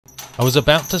I was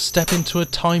about to step into a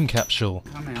time capsule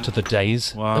to the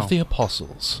days of the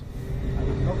apostles.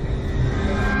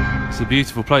 It's a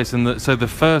beautiful place, and so the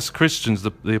first Christians,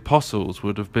 the apostles,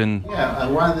 would have been... Yeah,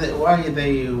 why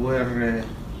they were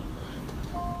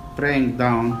praying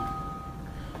down,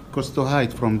 because to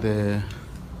hide from the...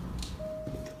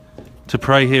 To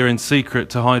pray here in secret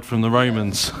to hide from the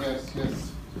Romans. Yes,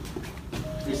 yes.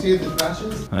 You see the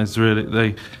ashes? It's really,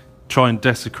 they try and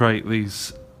desecrate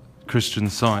these Christian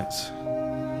sites.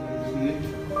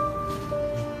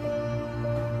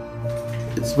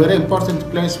 It's very important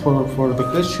place for the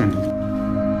Christian.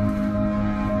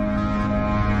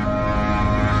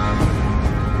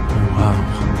 Wow.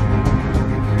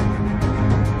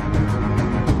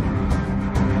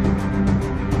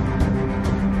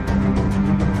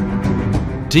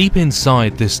 Deep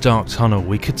inside this dark tunnel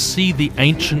we could see the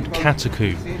ancient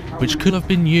catacomb, which could have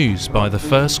been used by the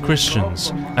first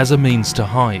Christians as a means to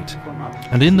hide,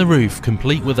 and in the roof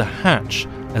complete with a hatch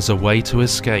as a way to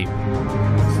escape.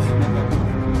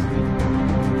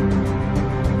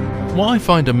 What I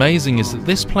find amazing is that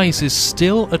this place is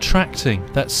still attracting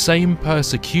that same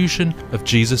persecution of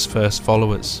Jesus' first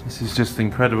followers. This is just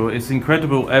incredible. It's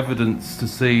incredible evidence to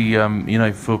see, you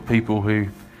know, for people who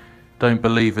don't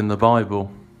believe in the Bible,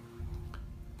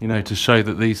 you know, to show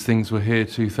that these things were here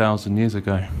 2,000 years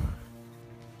ago.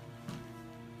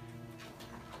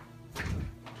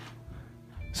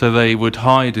 So they would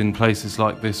hide in places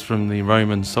like this from the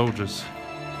Roman soldiers.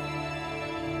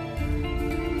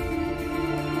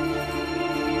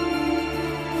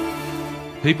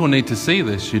 People need to see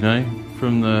this, you know,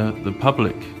 from the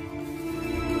public.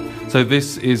 So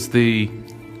this is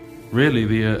really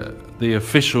the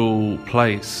official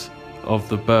place of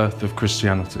the birth of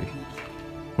Christianity,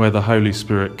 where the Holy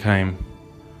Spirit came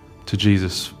to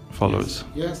Jesus' followers.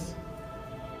 Yes.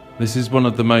 This is one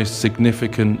of the most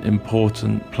significant,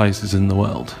 important places in the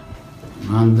world.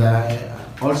 And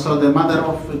also the mother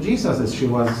of Jesus, she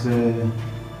was